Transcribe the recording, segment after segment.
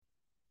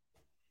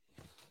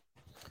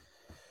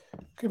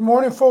Good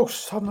morning,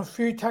 folks. Having a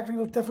few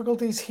technical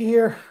difficulties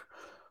here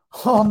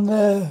on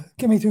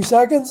give me 2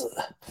 seconds.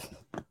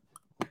 You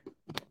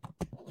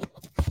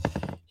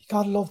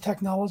gotta love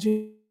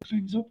technology.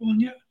 Things up on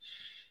you.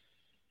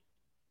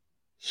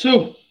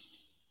 So,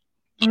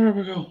 there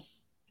we go.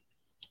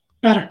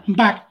 Better, I'm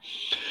back.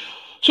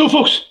 So,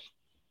 folks,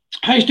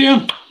 how you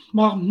doing?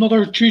 Well,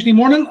 another Tuesday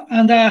morning,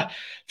 and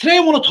today I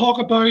want to talk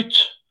about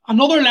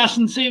another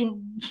lesson. See,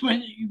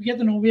 when you get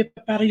to know me a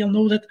bit better, you'll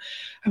know that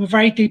I'm a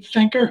very deep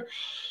thinker.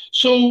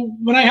 So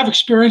when I have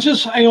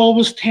experiences, I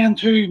always tend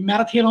to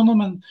meditate on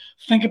them and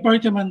think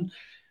about them, and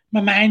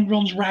my mind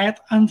runs riot.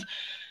 And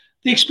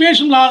the experience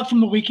from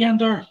the weekend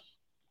there,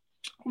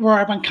 where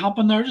I went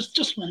camping there,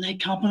 just one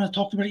night camping. I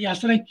talked about it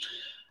yesterday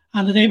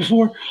and the day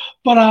before,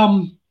 but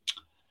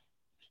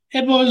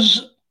it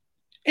was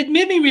it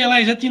made me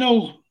realize that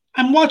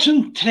I'm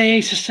watching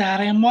today's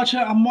society. I'm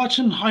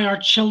watching how our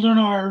children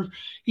are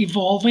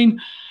evolving,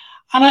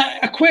 and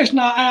a question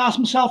I asked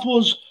myself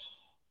was,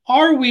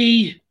 are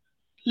we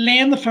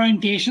laying the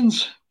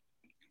foundations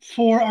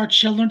for our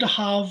children to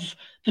have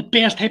the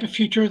best type of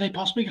future they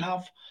possibly could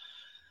have?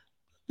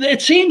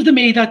 It seems to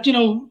me that,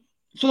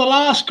 for the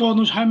last God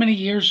knows how many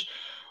years,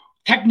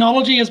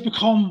 technology has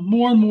become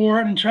more and more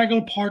an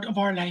integral part of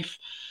our life.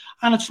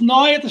 And it's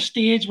now at the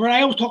stage where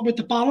I always talk about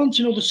the balance,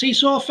 the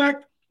seesaw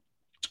effect.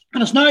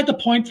 And it's now at the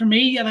point for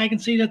me, and I can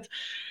see that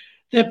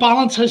the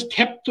balance has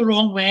tipped the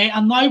wrong way.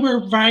 And now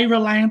we're very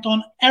reliant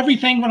on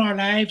everything in our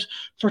lives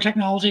for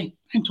technology.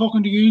 I'm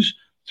talking to you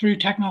through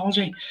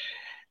technology.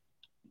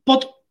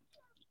 But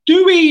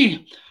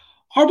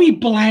are we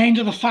blind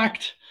to the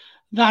fact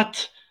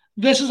that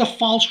this is a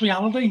false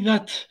reality?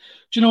 That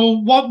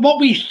what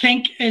we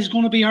think is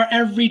going to be our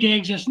everyday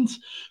existence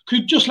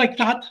could just like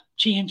that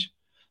change.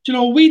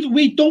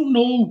 We don't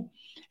know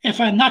if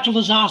a natural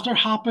disaster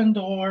happened,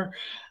 or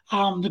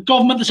the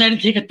government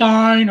decided to take it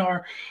down,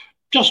 or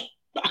just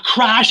a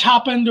crash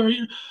happened, or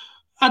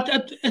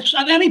at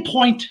any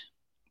point,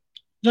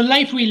 the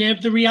life we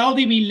live, the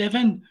reality we live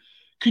in,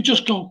 could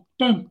just go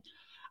boom.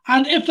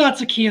 And if that's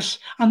the case,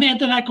 and the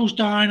internet goes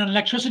down, and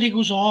electricity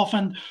goes off,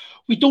 and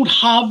we don't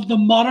have the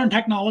modern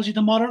technology,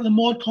 the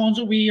mod cons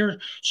that we are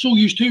so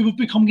used to, we've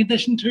become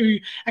conditioned to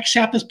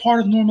accept as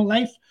part of normal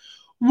life,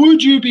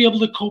 would you be able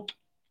to cope?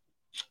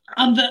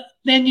 And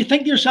then you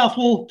think to yourself,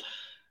 well,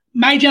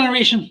 my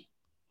generation,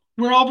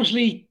 we're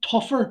obviously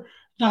tougher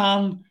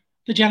than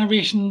the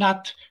generation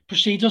that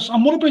precedes us.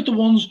 And what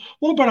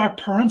about our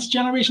parents'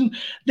 generation?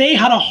 They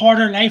had a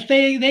harder life.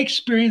 They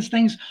experienced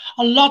things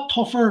a lot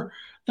tougher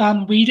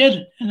than we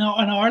did in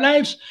our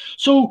lives.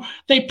 So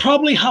they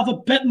probably have a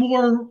bit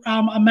more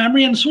a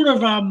memory and sort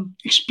of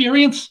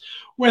experience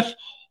with a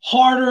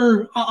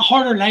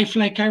harder life.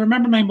 Like, I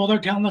remember my mother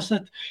telling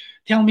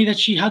me that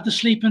she had to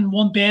sleep in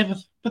one bed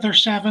with her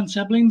 7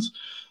 siblings.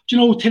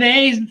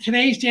 Today's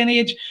day and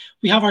age,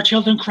 we have our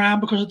children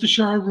crying because they have to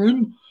share a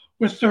room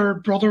with their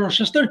brother or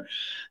sister.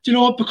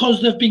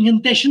 Because they've been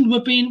conditioned.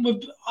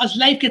 As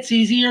life gets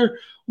easier,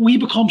 we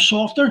become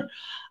softer.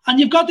 And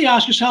you've got to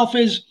ask yourself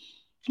the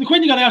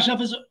question you got to ask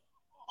yourself is,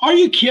 are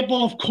you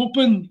capable of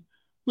coping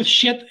with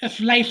shit if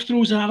life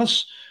throws it at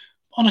us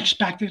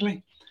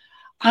unexpectedly?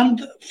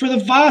 And for the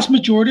vast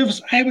majority of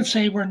us, I would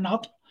say we're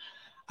not.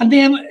 And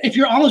then if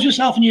you're honest with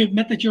yourself and you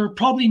admit that you're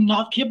probably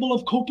not capable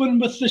of coping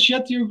with the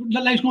shit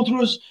that life's going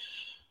through us,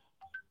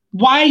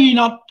 why are you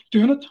not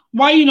doing it?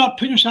 Why are you not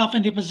putting yourself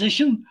into a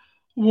position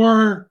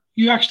where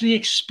you actually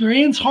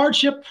experience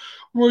hardship,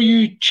 where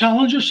you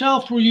challenge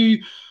yourself, where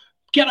you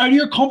get out of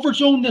your comfort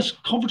zone, this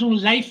comfort zone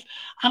of life,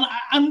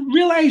 and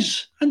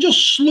realize, and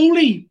just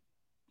slowly,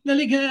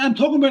 like I'm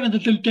talking about in the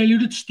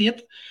diluted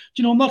state.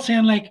 I'm not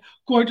saying like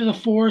go out to the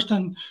forest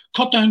and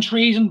cut down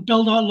trees and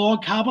build a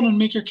log cabin and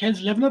make your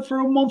kids live in it for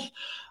a month.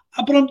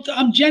 But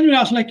I'm genuinely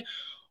asking, like,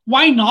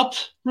 why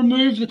not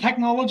remove the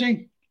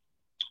technology?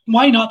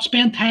 Why not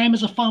spend time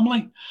as a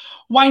family?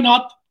 Why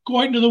not go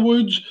out into the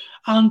woods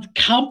and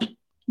camp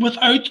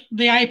without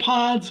the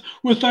iPads,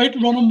 without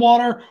running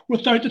water,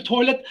 without the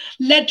toilet?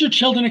 Let your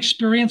children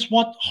experience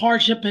what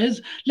hardship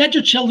is. Let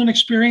your children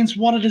experience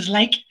what it is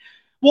like.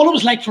 What it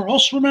was like for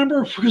us,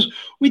 remember? Because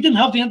we didn't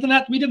have the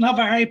internet, we didn't have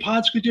our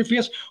iPads screwed to your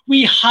face.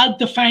 We had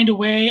to find a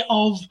way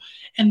of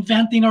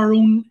inventing our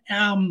own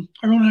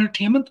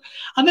entertainment.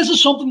 And this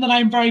is something that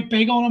I'm very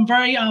big on. I'm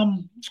very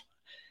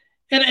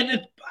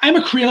I'm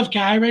a creative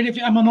guy, right? If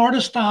I'm an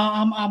artist,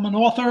 I'm an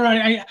author.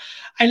 I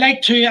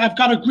like to. I've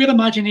got a great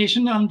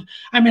imagination, and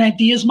I'm an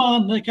ideas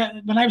man. Like,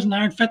 when I was in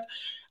Iron Fit,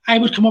 I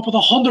would come up with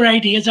 100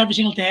 ideas every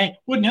single day.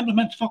 Wouldn't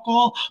implement fuck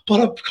all,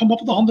 but I'd come up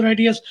with 100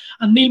 ideas.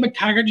 And Neil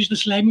McTaggart used to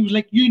slide me. He was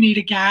like, "You need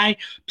a guy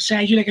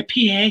beside you, like a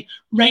PA,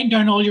 writing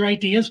down all your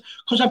ideas,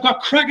 because I've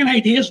got cracking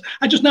ideas.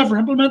 I just never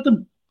implement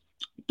them."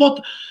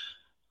 But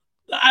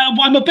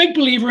I'm a big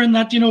believer in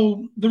that.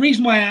 The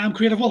reason why I am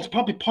creative, well, it's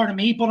probably part of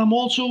me, but I'm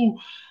also,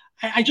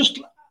 I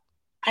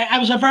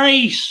was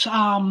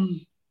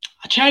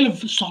a child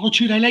of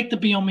solitude. I like to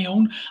be on my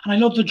own, and I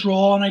love to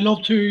draw, and I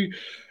love to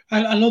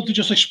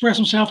just express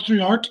myself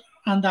through art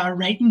and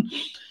writing.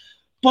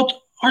 But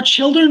our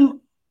children,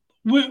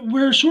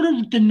 we're sort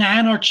of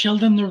denying our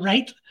children the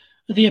right,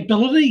 the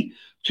ability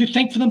to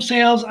think for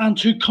themselves and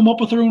to come up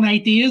with their own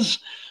ideas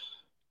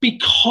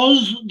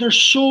because they're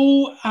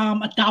so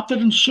adapted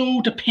and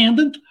so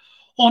dependent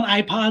on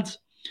iPads.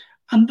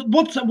 And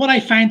what I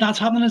find that's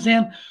happening is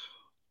then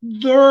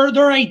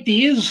their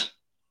ideas,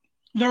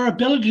 their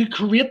ability to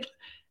create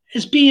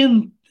is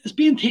being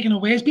taken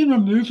away, is being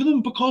removed from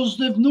them because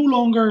they've no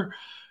longer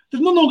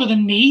the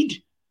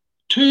need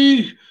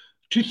to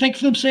think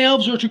for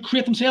themselves or to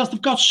create themselves.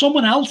 They've got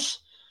someone else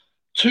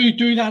to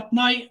do that.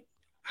 Now,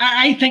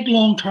 I think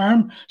long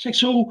term, it's like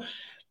so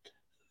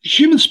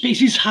human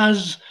species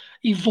has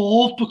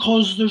evolved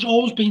because there's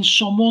always been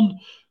someone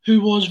who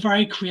was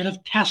very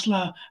creative.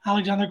 Tesla,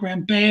 Alexander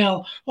Graham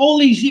Bell, all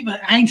these,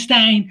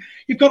 Einstein.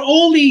 You've got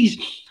all these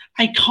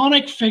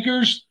iconic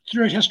figures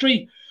throughout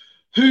history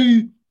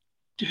who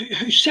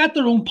who set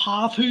their own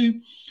path,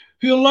 who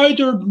allowed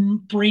their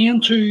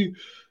brain to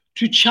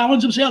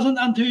challenge themselves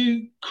and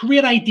to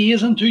create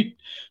ideas and to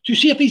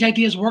see if these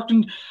ideas worked.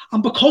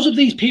 And because of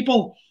these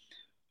people,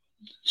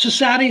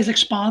 society has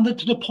expanded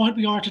to the point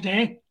we are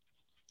today.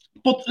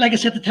 But like I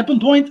said, the tipping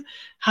point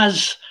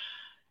has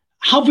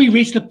have we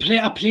reached a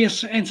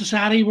place in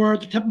society where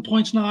the tipping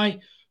point's now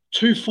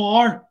too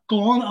far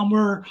gone, and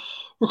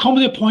we're coming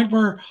to a point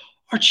where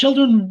our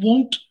children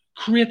won't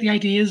create the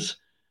ideas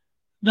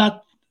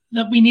that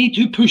we need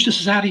to push the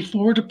society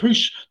forward, to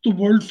push the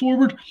world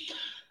forward.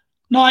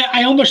 Now,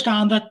 I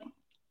understand that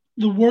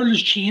the world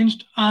has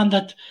changed and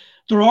that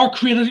there are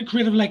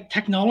creative like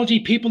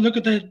technology. People look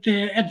at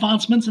the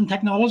advancements in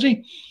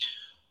technology,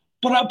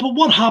 but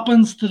what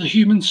happens to the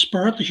human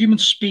spirit, the human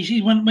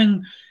species,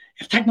 when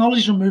if technology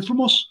is removed from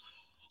us?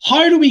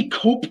 How do we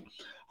cope?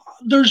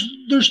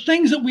 There's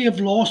things that we have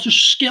lost. There's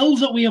skills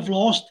that we have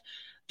lost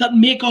that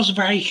make us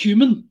very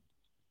human,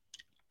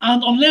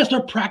 and unless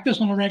they're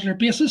practiced on a regular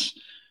basis,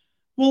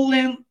 well,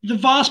 then the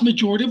vast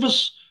majority of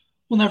us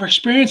will never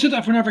experience it.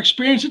 If we never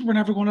experience it, we're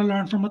never going to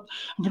learn from it.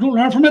 If we don't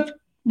learn from it,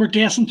 we're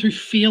destined to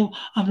fail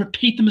and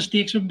repeat the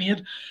mistakes we've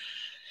made.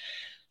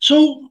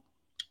 So,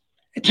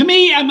 to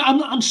me,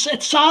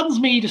 it saddens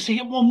me to see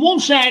it. On one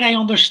side, I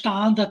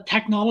understand that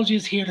technology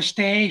is here to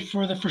stay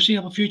for the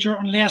foreseeable future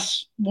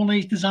unless one of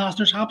these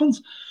disasters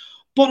happens.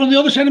 But on the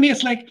other side of me,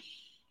 it's like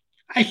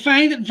I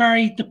find it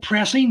very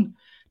depressing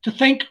to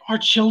think our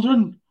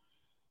children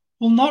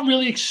will not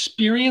really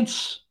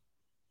experience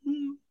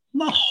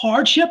not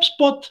hardships,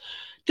 but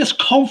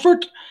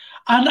discomfort,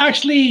 and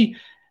actually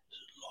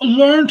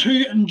learn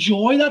to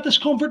enjoy that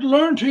discomfort,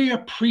 learn to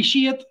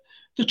appreciate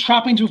the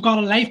trappings we've got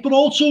in life, but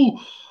also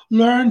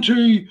learn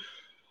to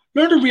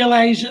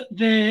realize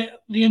the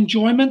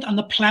enjoyment and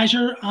the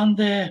pleasure and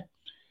the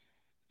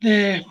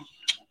the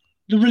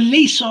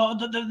release of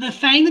the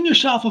finding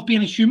yourself of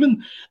being a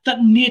human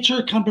that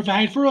nature can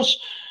provide for us.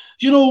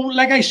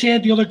 Like I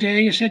said the other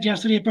day, I said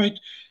yesterday about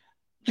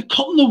the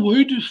cutting the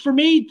wood. For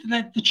me,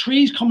 the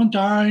trees coming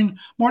down.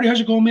 Marty, how's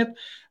it going, mate?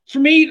 For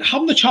me,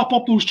 having to chop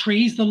up those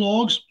trees, the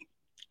logs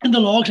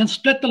and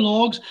split the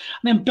logs and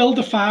then build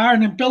the fire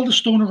and then build the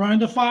stone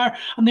around the fire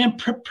and then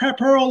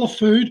prepare all the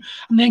food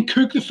and then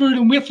cook the food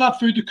and wait for that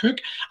food to cook.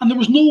 And there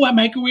was no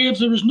microwaves,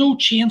 there was no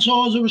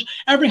chainsaws,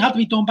 everything had to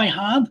be done by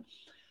hand.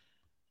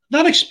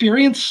 That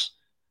experience,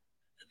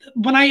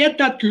 when I ate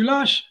that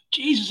goulash,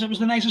 Jesus, it was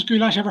the nicest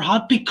goulash I ever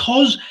had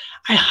because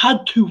I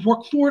had to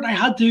work for it. I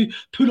had to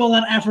put all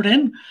that effort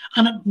in,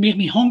 and it made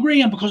me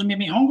hungry. And because it made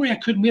me hungry, I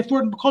couldn't wait for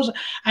it. And because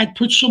I'd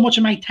put so much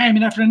of my time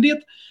and effort into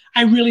it,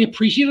 I really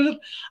appreciated it.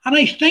 And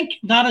I think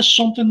that is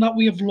something that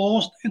we have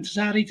lost in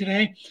society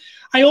today.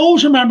 I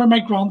always remember my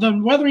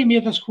granddad, whether he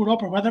made this quote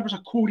up or whether it was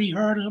a quote he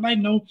heard, I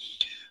don't know.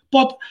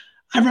 But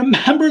I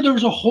remember there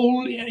was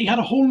he had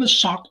a hole in his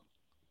sock.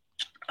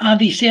 And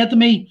he said to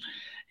me,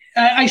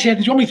 I said,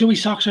 "Do you want me to throw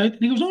his socks out?"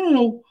 And he goes, "No, no,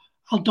 no,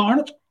 I'll darn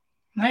it."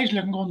 And I was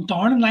looking, going,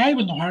 darn, and I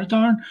wouldn't know how to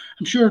darn.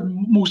 I'm sure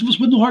most of us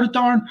wouldn't know how to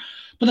darn.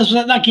 But this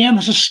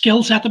is a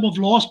skill set that we've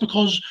lost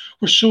because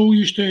we're so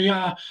used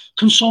to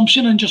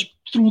consumption and just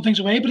throwing things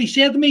away. But he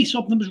said to me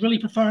something that was really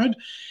profound.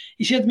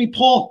 He said to me,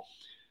 "Paul,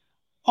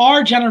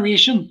 our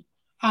generation,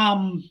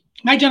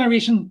 my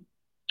generation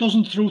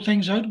doesn't throw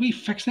things out. We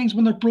fix things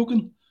when they're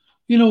broken,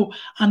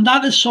 and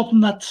that is something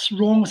that's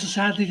wrong with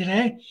society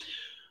today.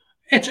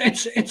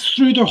 It's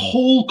through their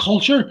whole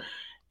culture.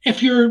 If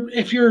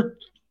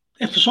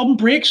something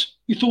breaks,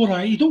 you throw it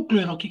out. You don't glue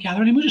it all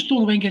together anymore. Just throw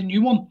it away and get a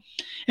new one.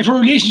 If a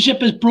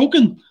relationship is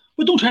broken,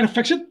 we don't try to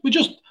fix it. We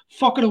just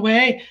fuck it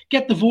away,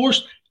 get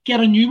divorced,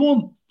 get a new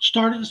one,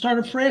 start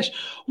it fresh.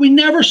 We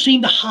never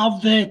seem to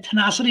have the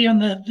tenacity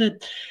and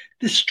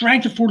the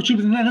strength and fortitude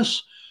within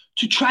us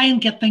to try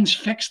and get things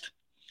fixed.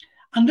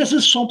 And this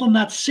is something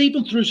that's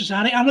seeping through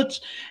society. And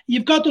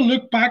you've got to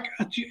look back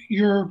at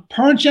your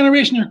parents'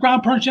 generation, your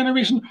grandparents'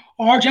 generation,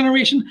 our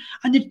generation,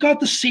 and you've got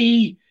to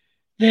see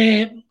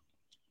the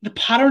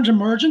patterns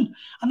emerging.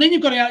 And then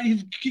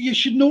you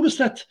should notice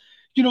that,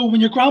 when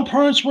your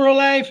grandparents were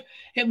alive,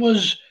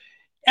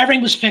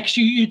 everything was fixed.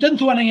 You didn't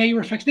throw anything out, you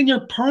were fixed. Then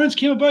your parents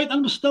came about and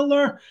it was still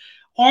there.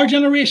 Our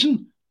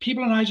generation,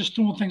 people are now just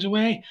throwing things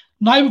away.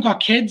 Now we've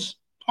got kids.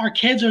 our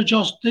kids are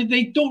just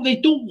they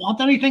don't want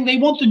anything. They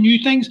want the new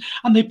things,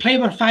 and they play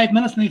about 5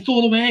 minutes and they throw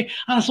it away.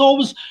 And it's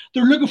always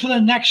they're looking for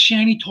the next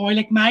shiny toy,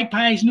 like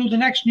magpies. The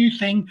next new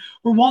thing.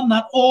 We're wanting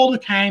that all the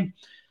time.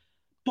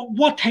 But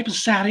what type of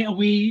society are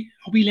we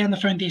laying the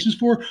foundations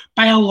for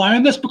by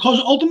allowing this? Because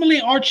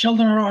ultimately, our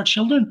children are our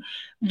children.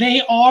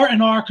 They are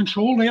in our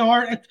control. They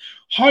are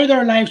how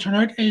their lives turn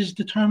out is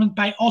determined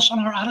by us and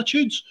our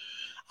attitudes.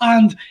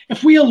 And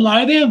if we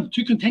allow them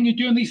to continue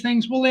doing these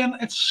things, well, then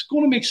it's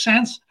going to make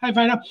sense. Hi,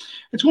 Vida.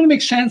 It's going to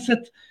make sense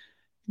that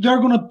they're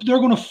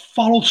going to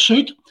follow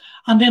suit,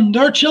 and then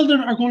their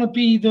children are going to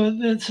be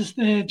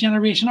the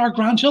generation. Our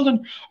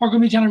grandchildren are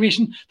going to be a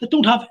generation that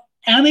don't have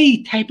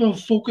any type of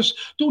focus,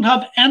 don't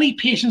have any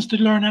patience to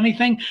learn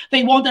anything.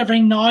 They want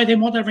everything now. They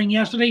want everything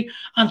yesterday,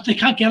 and if they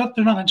can't get it,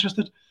 they're not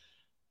interested.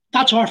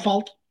 That's our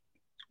fault.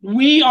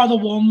 We are the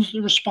ones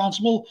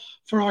responsible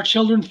for our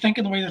children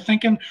thinking the way they're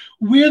thinking.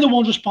 We're the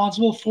ones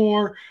responsible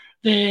for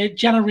the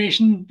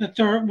generation that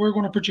we're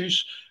going to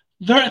produce.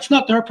 It's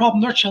not their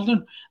problem. They're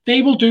children.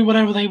 They will do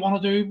whatever they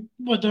want to do,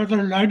 what they're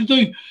allowed to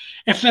do.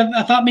 If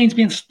that means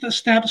being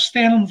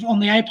staying on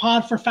the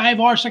iPad for 5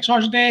 hours, 6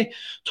 hours a day,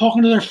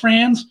 talking to their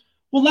friends,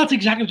 well, that's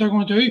exactly what they're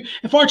going to do.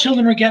 If our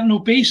children are getting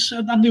obese,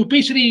 and the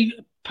obesity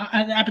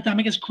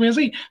epidemic is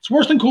crazy, it's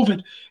worse than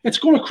COVID. It's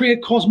going to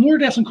cause more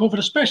deaths than COVID,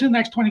 especially in the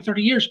next 20,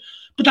 30 years.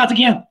 But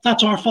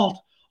that's our fault.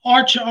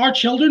 Our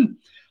children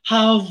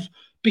have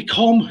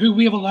become who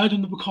we have allowed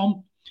them to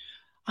become.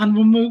 And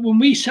when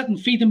we sit and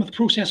feed them with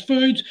processed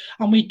foods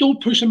and we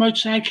don't push them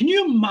outside, can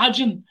you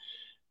imagine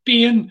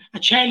being a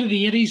child of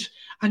the 80s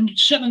and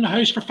sitting in the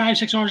house for 5,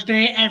 6 hours a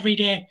day every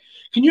day?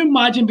 Can you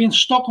imagine being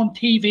stuck on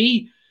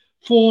TV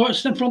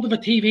in front of a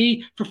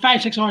TV for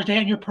 5, 6 hours a day,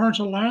 and your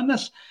parents are learning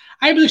this?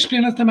 I was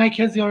explaining this to my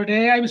kids the other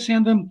day. I was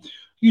saying to them,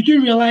 you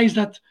do realize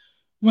that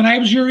when I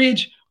was your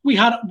age, we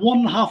had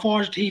 1.5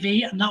 hours of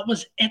TV, and that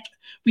was it.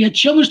 We had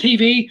children's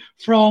TV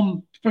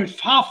from about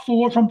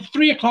 4:30, from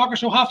 3 o'clock or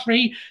so,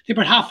 3:30 to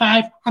about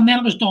 5:30, and then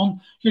it was done.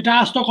 Your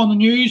dad stuck on the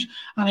news,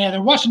 and they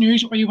either watched the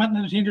news or you went and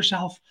entertained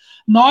yourself.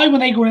 Now,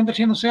 when they go and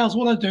entertain themselves,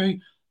 what do they do?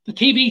 The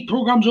TV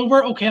program's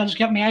over. Okay, I'll just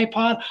get my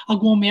iPad. I'll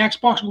go on my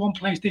Xbox. I'll go on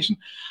PlayStation.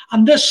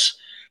 And this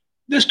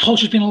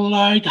culture's been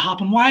allowed to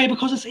happen. Why?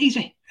 Because it's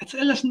easy.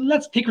 Listen,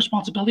 let's take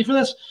responsibility for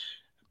this.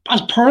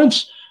 As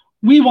parents,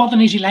 we want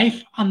an easy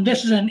life, and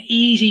this is an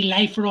easy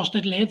life for us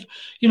to live.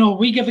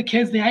 We give the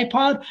kids the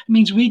iPad. It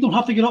means we don't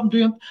have to get up and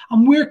do it,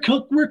 and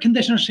we're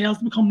conditioning ourselves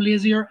to become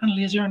lazier and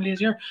lazier and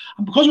lazier.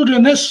 And because we're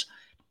doing this,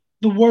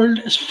 the world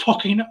is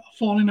fucking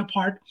falling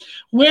apart.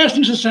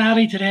 Western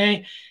society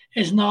today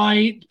is now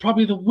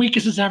probably the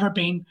weakest it's ever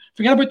been.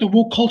 Forget about the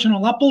woke culture and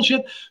all that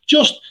bullshit.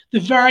 Just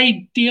the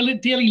very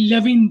daily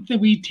living that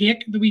we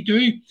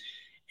do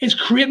is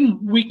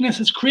creating weakness.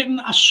 It's creating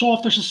a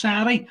softer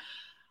society.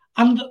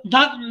 And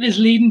that is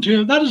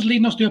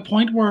leading us to a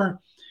point where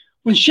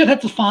when shit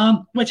hits the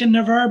fan, which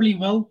invariably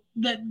will,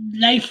 that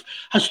life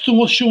has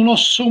shown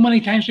us so many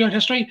times throughout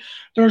history,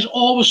 there's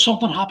always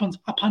something happens,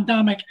 a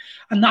pandemic,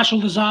 a natural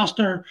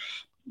disaster,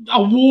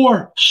 a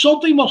war,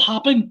 something will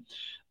happen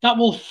that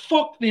will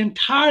fuck the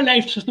entire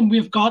life system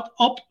we've got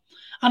up.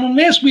 And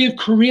unless we have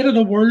created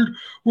a world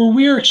where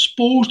we're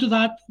exposed to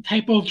that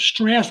type of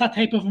stress, that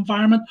type of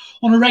environment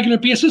on a regular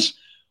basis,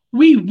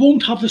 we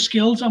won't have the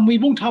skills and we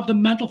won't have the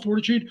mental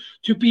fortitude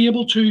to be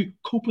able to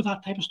cope with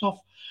that type of stuff.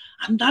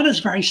 And that is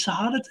very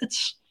sad.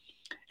 It's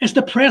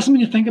depressing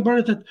when you think about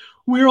it, that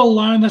we're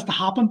allowing this to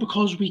happen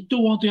because we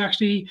don't want to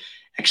actually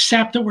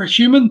accept that we're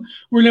human.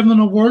 We're living in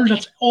a world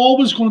that's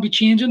always going to be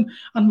changing,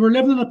 and we're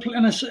living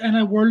in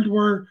a world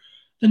where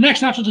the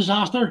next natural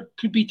disaster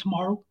could be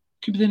tomorrow,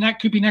 could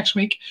be next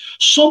week.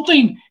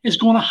 Something is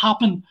going to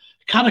happen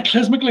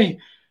cataclysmically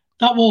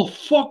that will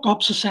fuck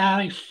up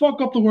society,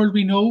 fuck up the world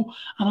we know.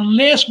 And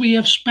unless we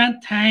have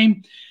spent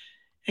time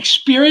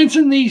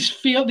experiencing these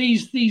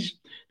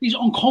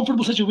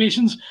uncomfortable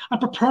situations and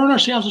preparing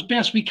ourselves as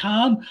best we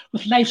can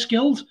with life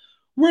skills,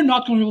 we're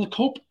not going to be able to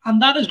cope.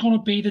 And that is going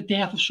to be the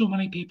death of so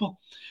many people.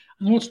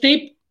 I know it's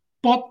deep,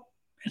 but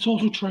it's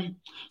also true.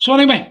 So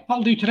anyway,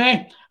 that'll do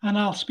today, and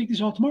I'll speak to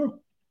you all tomorrow.